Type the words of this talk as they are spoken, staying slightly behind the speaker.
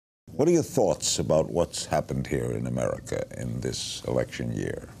What are your thoughts about what's happened here in America in this election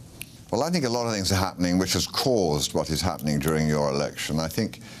year? Well, I think a lot of things are happening which has caused what is happening during your election. I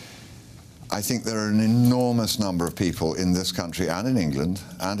think there are an enormous number of people in this country and in England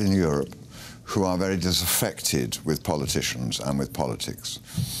and in Europe who are very disaffected with politicians and with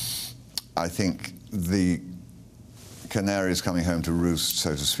politics. I think the canary is coming home to roost,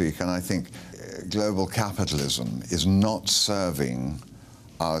 so to speak, and I think global capitalism is not serving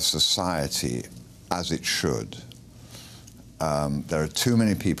our society as it should. There are too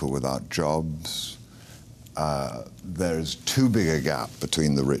many people without jobs. There is too big a gap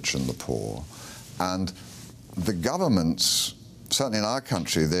between the rich and the poor. And the governments, certainly in our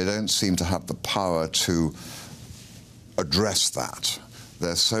country, they don't seem to have the power to address that.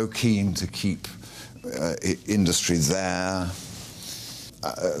 They're so keen to keep industry there.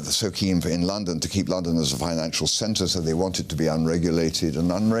 They're so keen in London to keep London as a financial centre, so they want it to be unregulated.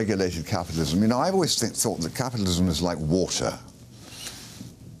 And unregulated capitalism, you know, I've always thought that capitalism is like water.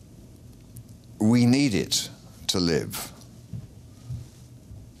 We need it to live,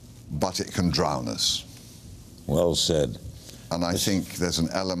 but it can drown us. Well said. And I think there's an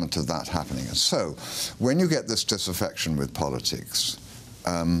element of that happening. And so, when you get this disaffection with politics,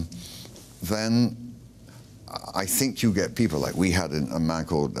 then I think you get people like we had a man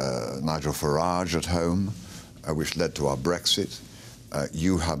called Nigel Farage at home, which led to our Brexit.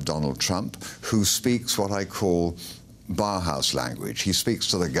 You have Donald Trump, who speaks what I call barhouse language. He speaks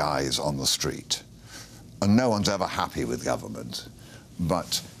to the guys on the street. And no one's ever happy with government.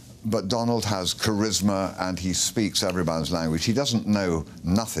 But Donald has charisma and he speaks everybody's language. He doesn't know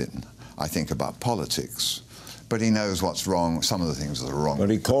nothing, I think, about politics. But he knows what's wrong, some of the things that are wrong. But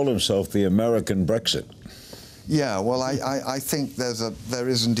he called himself the American Brexit. Yeah, well, I think there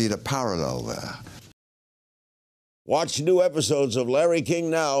is indeed a parallel there. Watch new episodes of Larry King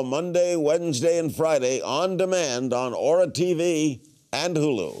Now Monday, Wednesday, and Friday on demand on Aura TV and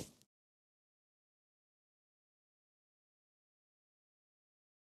Hulu.